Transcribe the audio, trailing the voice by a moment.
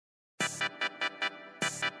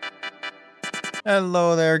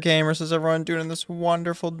Hello there, gamers. How's everyone doing this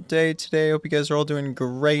wonderful day today? Hope you guys are all doing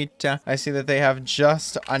great. I see that they have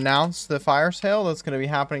just announced the fire sale that's going to be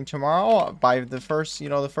happening tomorrow. By the first,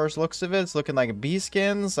 the first looks of it, it's looking like bee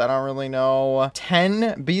skins. I don't really know.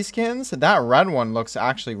 10 bee skins. That red one looks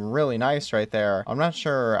actually really nice right there. I'm not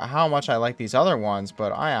sure how much I like these other ones,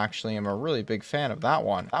 but I actually am a really big fan of that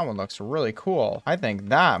one. That one looks really cool. I think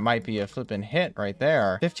that might be a flipping hit right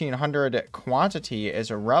there. 1500 quantity is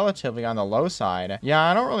relatively on the low side. Yeah,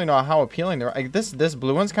 I don't really know how appealing they're like. This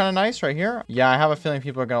blue one's kind of nice right here. Yeah, I have a feeling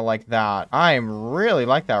people are gonna like that. I really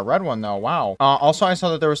like that red one though. Wow. Also, I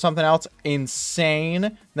saw that there was something else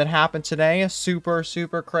insane that happened today. Super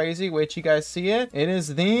crazy. Wait till you guys see it. It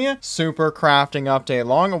is the super crafting update.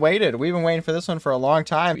 Long awaited. We've been waiting for this one for a long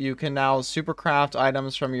time. You can now super craft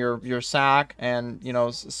items from your sack and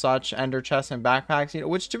such, ender chests and backpacks,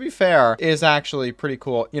 which to be fair is actually pretty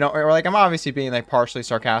cool. Or like, I'm obviously being like partially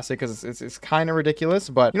sarcastic because it's kind of ridiculous,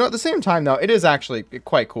 but at the same time though, it is actually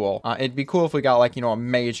quite cool. It'd be cool if we got like a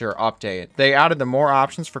major update. They added the more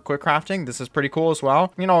options for quick crafting. This is pretty cool as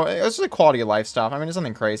well. It's just quality of life stuff. I mean, it's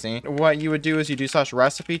nothing crazy. What you would do is you do slash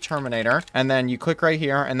recipe terminator, and then you click right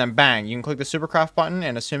here, and then bang, you can click the supercraft button,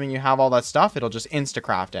 and assuming you have all that stuff, it'll just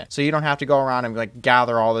instacraft it. So you don't have to go around and like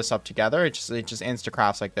gather all this up together. It just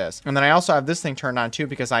instacrafts like this. And then I also have this thing turned on too,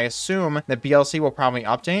 because I assume that BLC will probably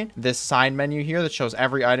update this side menu here that shows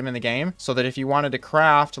every item in the game, so that if you wanted to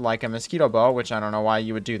craft like a mosquito bow, which I don't know why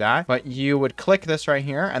you would do that, but you would click this right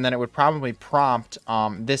here, and then it would probably prompt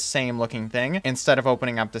this same looking thing instead of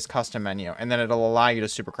opening up this custom menu, and then it'll allow you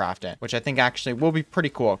to supercraft it, which I think actually will be pretty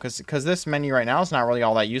cool, because this menu right now is not really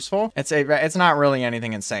all that useful. It's not really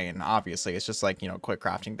anything insane. Obviously, it's just like quick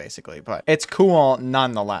crafting basically, but it's cool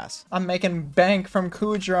nonetheless. I'm making bank from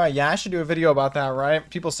Kudra. Yeah, I should do a video about that, right?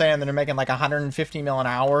 People saying that they're making like 150 mil an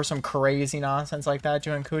hour, some crazy nonsense like that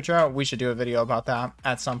doing Kudra. We should do a video about that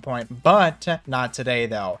at some point, but not today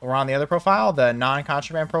though. We're on the other profile, the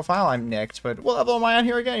non-contraband profile. I'm nicked, but what level am I on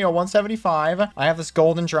here again? 175. I have this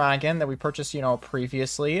golden dragon that we purchased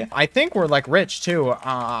previously. I think we're like rich too.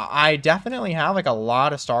 I definitely have like a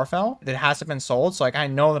lot of starfell that hasn't been sold, so like I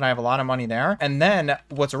know that I have a lot of money there. And then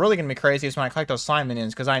what's really gonna be crazy is when I collect those slime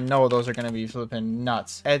minions, because I know those are gonna be flipping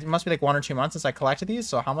nuts. It must be like 1 or 2 months since I collected these,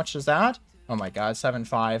 so how much is that? Oh my god,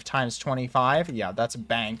 7.5 times 25. Yeah, that's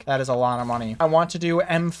bank. That is a lot of money. I want to do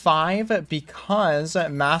M5 because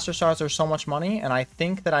Master Stars are so much money, and I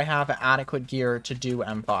think that I have adequate gear to do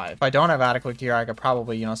M5. If I don't have adequate gear, I could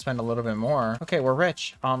probably, spend a little bit more. Okay, we're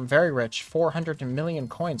rich. Very rich. 400 million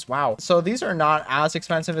coins. Wow. So these are not as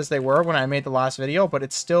expensive as they were when I made the last video, but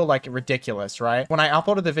it's still like ridiculous, right? When I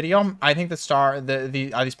uploaded the video, I think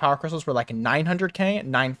these power crystals were like 900k,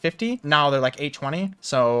 950. Now they're like 820.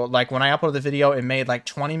 So like when I uploaded the video, it made like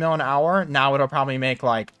 20 mil an hour. Now it'll probably make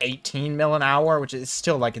like 18 mil an hour, which is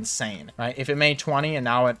still like insane, right? If it made 20 and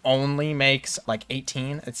now it only makes like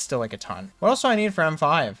 18, it's still like a ton. What else do I need for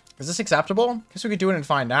M5? Is this acceptable? Guess we could do it and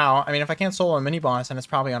find out. I mean, if I can't solo a mini boss, then it's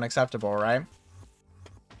probably unacceptable, right?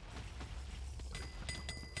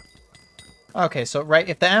 Okay, so right,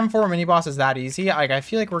 if the M4 mini boss is that easy, like I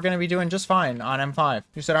feel like we're gonna be doing just fine on M5.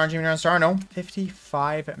 You said RNG on star? No.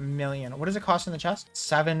 55 million. What does it cost in the chest?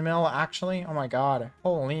 7 mil actually. Oh my god.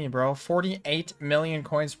 Holy bro. 48 million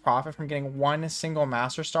coins profit from getting 1 single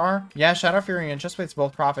master star. Yeah, Shadow Fury anticipates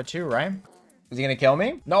both profit too, right? Is he gonna kill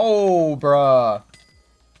me? No, bruh.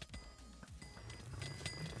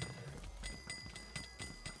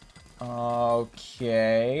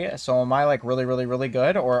 Okay, so am I like really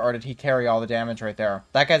good, or did he carry all the damage right there?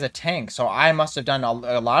 That guy's a tank, so I must have done a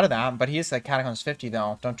lot of that, but he's like Catacombs 50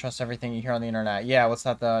 though. Don't trust everything you hear on the internet. Yeah, what's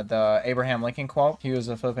that, the Abraham Lincoln quote? He was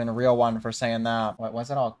a flipping real one for saying that. Why's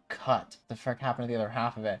that all cut? The frick happened to the other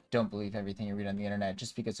half of it? Don't believe everything you read on the internet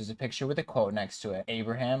just because there's a picture with a quote next to it.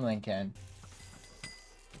 Abraham Lincoln.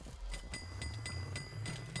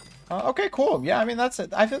 Okay, cool. Yeah, I mean, that's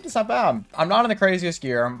it. I feel like it's not bad. I'm not in the craziest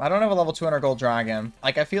gear. I don't have a level 200 gold dragon.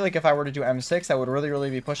 Like, I feel like if I were to do M6, I would really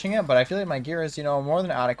be pushing it, but I feel like my gear is, more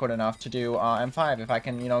than adequate enough to do M5 if I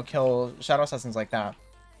can, kill shadow assassins like that.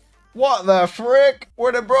 What the frick?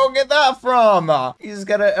 Where did bro get that from? He's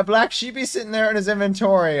got a black sheepy sitting there in his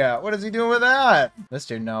inventory. What is he doing with that? This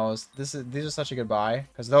dude knows. These are such a good buy,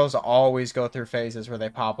 because those always go through phases where they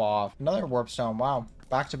pop off. Another warp stone. Wow.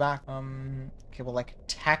 Back to back. Okay, well, like,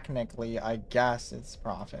 technically, I guess it's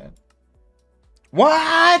profit.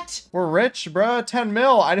 What? We're rich, bro. 10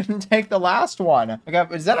 mil. I didn't take the last one. Okay,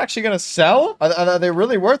 is that actually gonna sell? Are they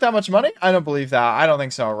really worth that much money? I don't believe that. I don't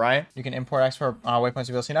think so, right? You can import export waypoints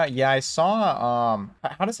to VLC now. Yeah, I saw.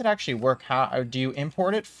 How does it actually work? How do you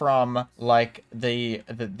import it from like the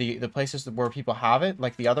places where people have it,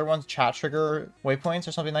 like the other ones, chat trigger waypoints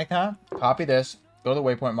or something like that? Copy this. Go to the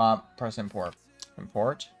waypoint mob. Press import.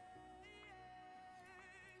 Import.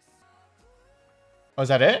 Oh, is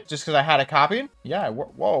that it? Just because I had it copied? Yeah.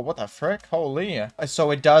 Whoa, what the frick? Holy. So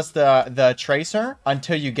it does the tracer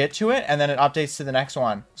until you get to it, and then it updates to the next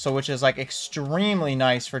one. So which is like extremely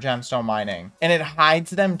nice for gemstone mining. And it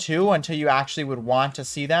hides them too until you actually would want to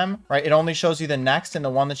see them, right? It only shows you the next and the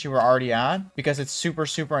one that you were already at, because it's super,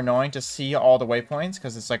 super annoying to see all the waypoints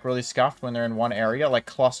because it's like really scuffed when they're in one area, like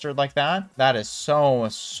clustered like that. That is so,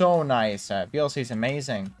 so nice. VLC is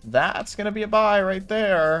amazing. That's going to be a buy right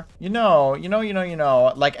there. You know.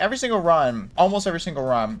 Like every single run, almost every single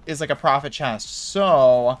run is like a profit chest.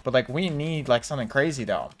 So, but like we need like something crazy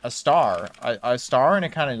though. A star, a star, and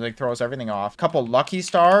it kind of like throws everything off. A couple lucky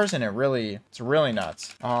stars, and it's really nuts.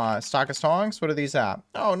 Stock of stonks. What are these at?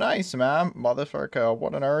 Oh, nice, man. Motherfucker,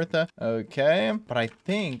 what on earth? Okay, but I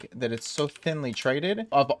think that it's so thinly traded.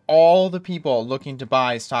 Of all the people looking to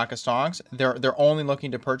buy stock of stonks, they're only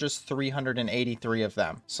looking to purchase 383 of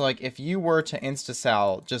them. So like if you were to insta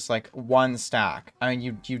sell just like one stack, I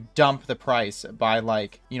mean, you dump the price by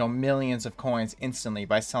like, you know, millions of coins instantly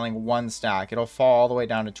by selling one stack. It'll fall all the way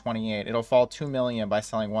down to 28. It'll fall 2 million by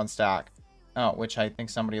selling one stack. Oh, which I think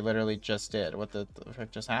somebody literally just did. What the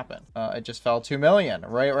frick just happened? It just fell 2 million,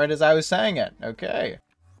 right as I was saying it. Okay.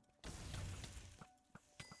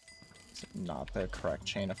 It's not the correct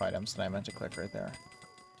chain of items that I meant to click right there.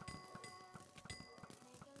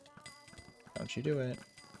 Don't you do it.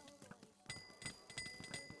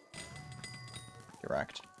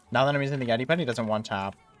 Correct. Now that I'm using the Yeti pen, he doesn't one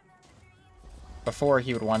tap. Before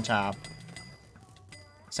he would one tap.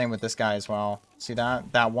 Same with this guy as well. See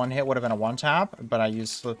that? That one hit would have been a one tap, but I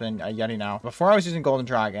use flipping a Yeti now. Before I was using Golden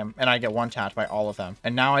Dragon, and I get one tapped by all of them.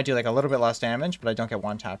 And now I do like a little bit less damage, but I don't get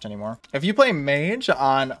one tapped anymore. If you play Mage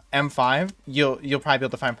on M5, you'll probably be able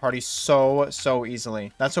to find parties so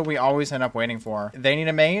easily. That's what we always end up waiting for. They need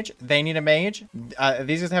a mage. They need a mage.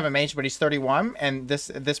 These guys have a mage, but he's 31, and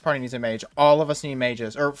this party needs a mage. All of us need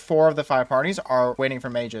mages, or 4 of the 5 parties are waiting for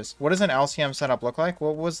mages. What does an LCM setup look like?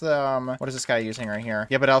 What was the what is this guy using right here?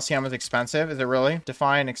 Yeah, but LCM is expensive. Is it really?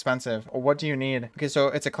 Define expensive. Or what do you need? Okay, so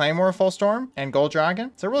it's a Claymore full storm and Gold Dragon.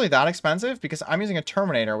 Is it really that expensive? Because I'm using a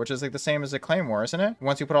Terminator, which is like the same as a Claymore, isn't it?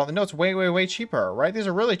 Once you put all the notes, way cheaper, right? These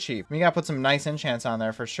are really cheap. You gotta put some nice enchants on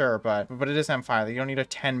there for sure, but it is M5. You don't need a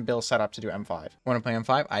 10 bill setup to do M5. Want to play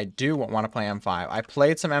M5? I do want to play M5. I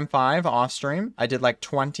played some M5 off stream. I did like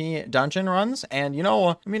 20 dungeon runs, and you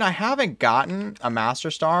know, I mean, I haven't gotten a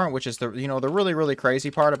Master Star, which is the, you know, the really crazy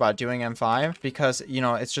part about doing M5, because, you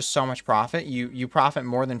know, it's just so much profit. You profit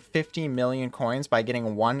more than 50 million coins by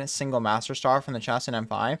getting one single Master Star from the chest in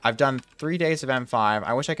M5. I've done 3 days of M5.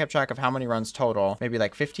 I wish I kept track of how many runs total. Maybe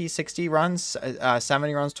like 50, 60 runs,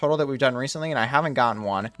 70 runs total that we've done recently, and I haven't gotten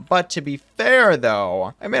one. But to be fair,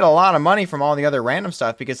 though, I made a lot of money from all the other random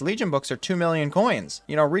stuff because Legion books are 2 million coins.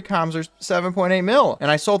 You know, Recoms are 7.8 mil,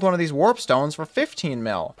 and I sold one of these Warp Stones for 15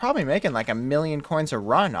 mil. Probably making like 1 million coins a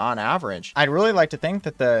run on average. I'd really like to think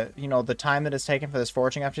that the, you know, the time that it's taken for this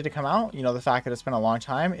foraging update to come out, you know, the fact that it's been a long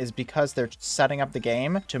time is because they're setting up the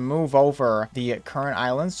game to move over the current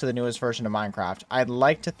islands to the newest version of Minecraft. I'd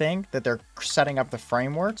like to think that they're setting up the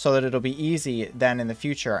framework so that it'll be easy then in the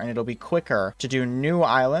future, and it'll be quicker to do new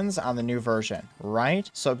islands on the new version, right?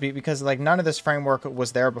 So because like none of this framework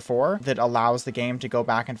was there before that allows the game to go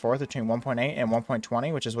back and forth between 1.8 and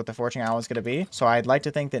 1.20, which is what the foraging island is going to be. So I'd like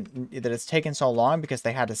to think that it's taken so long because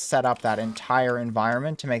they had to set up that entire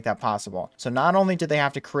environment to make that possible. So not only did they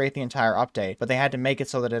have to create the entire update, but they had to make it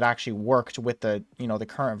so that it actually worked with the, you know, the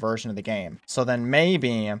current version of the game. So then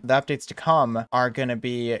maybe the updates to come are going to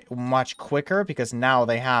be much quicker because now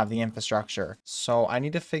they have the infrastructure. So I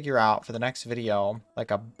need to figure out for the next video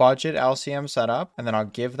like a budget LCM setup, and then I'll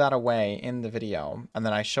give that away in the video, and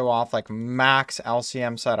then I show off like max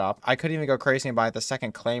LCM setup. I could even go crazy and buy the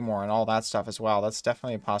second Claymore and all that stuff as well. That's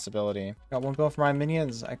definitely a possibility. Got 1 bill for my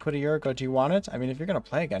minions. I quit a year ago. Do you want it? I mean, if you're gonna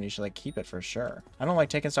play again, you should like keep it for sure. I don't like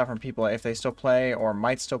taking stuff from people if they still play or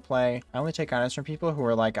might still play. I only take items from people who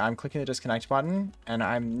are like, I'm clicking the disconnect button and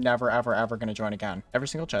I'm never ever gonna join again. Every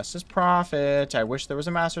single chest is profit. I wish there was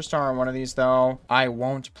a Master Star on one of these though. I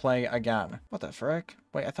won't play again. What the frick?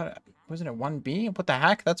 Wait, I thought, wasn't it 1B? What the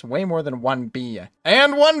heck? That's way more than 1B.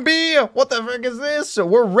 And 1B! What the frick is this?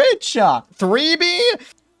 We're rich! 3B?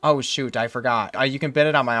 Oh, shoot. I forgot. You can bid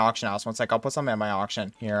it on my auction house. One sec. I'll put something at my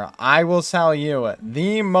auction. Here, I will sell you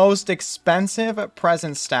the most expensive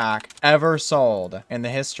present stack ever sold in the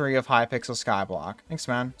history of Hypixel Skyblock. Thanks,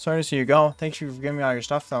 man. Sorry to see you go. Thank you for giving me all your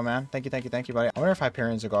stuff, though, man. Thank you, buddy. I wonder if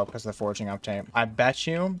Hyperions will go up because of the foraging update. I bet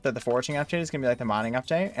you that the foraging update is going to be like the mining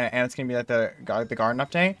update, and it's going to be like the garden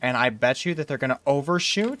update, and I bet you that they're going to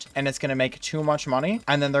overshoot, and it's going to make too much money,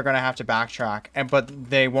 and then they're going to have to backtrack, but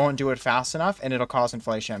they won't do it fast enough, and it'll cause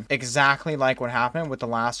inflation. Exactly like what happened with the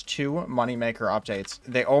last 2 moneymaker updates.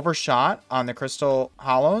 They overshot on the crystal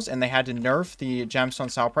hollows, and they had to nerf the gemstone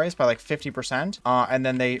sell price by like 50%, and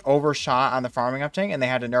then they overshot on the farming update, and they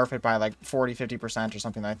had to nerf it by like 40-50% or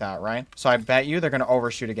something like that, right? So I bet you they're going to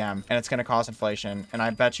overshoot again, and it's going to cause inflation, and I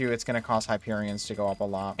bet you it's going to cause Hyperions to go up a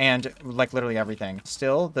lot, and like literally everything.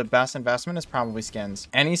 Still, the best investment is probably skins.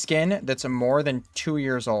 Any skin that's more than 2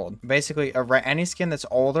 years old. Basically, any skin that's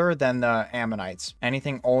older than the Ammonites.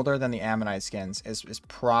 Anything older than the Ammonite skins is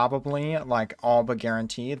probably like all but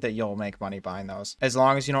guaranteed that you'll make money buying those, as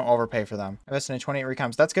long as you don't overpay for them. Investing in 28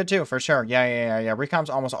 recoms. That's good too, for sure. Yeah. Recoms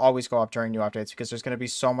almost always go up during new updates because there's going to be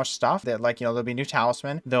so much stuff that, like, you know, there'll be new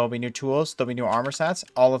talisman, there'll be new tools, there'll be new armor sets.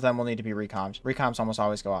 All of them will need to be recoms. Recoms almost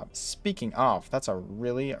always go up. Speaking of, that's a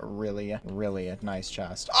really nice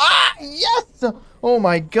chest. Ah, yes! Oh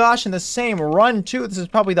my gosh, in the same run too. This is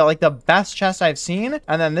probably the best chest I've seen.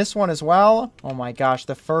 And then this one as well. Oh my gosh,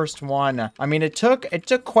 the first one. I mean, it took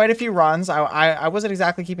quite a few runs. I wasn't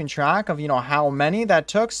exactly keeping track of, you know, how many that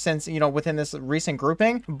took since, you know, within this recent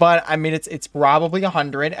grouping. But I mean, it's probably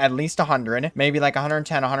 100, at least 100, maybe like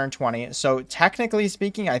 110, 120. So technically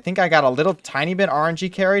speaking, I think I got a little tiny bit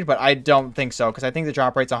RNG carried, but I don't think so, because I think the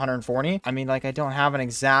drop rate's 140. I mean, like, I don't have an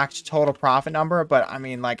exact total profit number, but I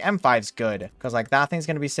mean, like, M5's good, because like that thing's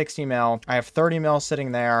gonna be 60 mil. I have 30 mil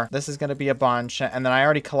sitting there. This is gonna be a bunch, and then I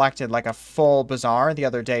already collected like a full bazaar the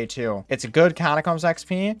other day too. It's a good Catacombs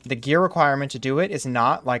XP. The gear requirement to do it is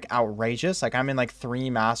not like outrageous. Like, I'm in like 3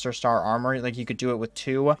 Master Star armor. Like, you could do it with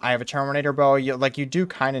 2. I have a Terminator bow. You do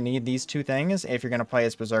kind of need these 2 things if you're gonna play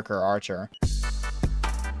as Berserker or Archer.